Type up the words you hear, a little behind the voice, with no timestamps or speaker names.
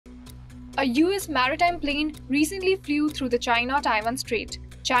A US Maritime plane recently flew through the China-Taiwan strait.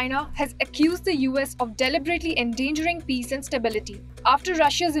 China has accused the US of deliberately endangering peace and stability. After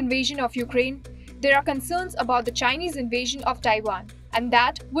Russia's invasion of Ukraine, there are concerns about the Chinese invasion of Taiwan, and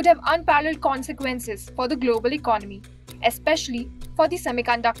that would have unparalleled consequences for the global economy, especially for the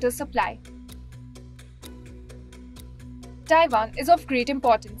semiconductor supply. Taiwan is of great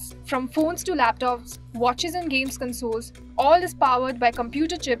importance. From phones to laptops, watches and games consoles, all is powered by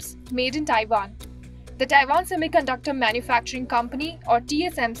computer chips made in Taiwan. The Taiwan Semiconductor Manufacturing Company, or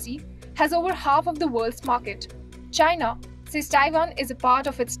TSMC, has over half of the world's market. China says Taiwan is a part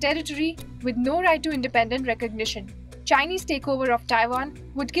of its territory with no right to independent recognition. Chinese takeover of Taiwan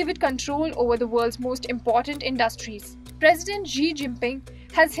would give it control over the world's most important industries. President Xi Jinping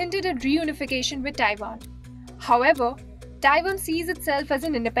has hinted at reunification with Taiwan. However, Taiwan sees itself as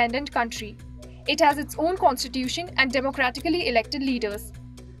an independent country. It has its own constitution and democratically elected leaders.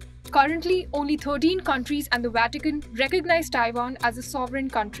 Currently, only 13 countries and the Vatican recognize Taiwan as a sovereign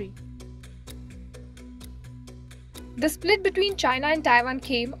country. The split between China and Taiwan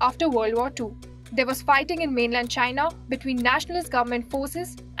came after World War II. There was fighting in mainland China between nationalist government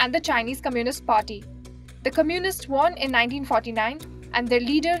forces and the Chinese Communist Party. The Communists won in 1949 and their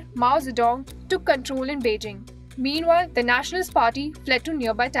leader Mao Zedong took control in Beijing. Meanwhile, the Nationalist Party fled to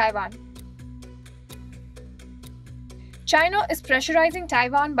nearby Taiwan. China is pressurizing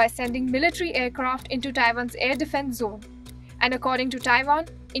Taiwan by sending military aircraft into Taiwan's air defense zone. And according to Taiwan,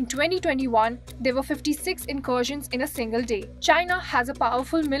 in 2021, there were 56 incursions in a single day. China has a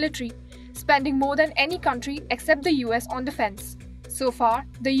powerful military, spending more than any country except the US on defense. So far,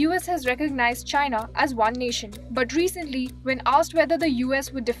 the US has recognized China as one nation. But recently, when asked whether the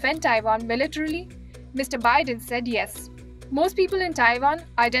US would defend Taiwan militarily, Mr. Biden said yes. Most people in Taiwan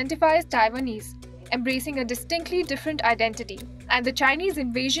identify as Taiwanese, embracing a distinctly different identity. And the Chinese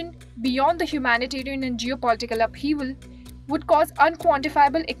invasion, beyond the humanitarian and geopolitical upheaval, would cause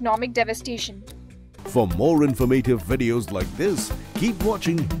unquantifiable economic devastation. For more informative videos like this, keep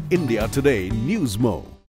watching India Today Newsmo.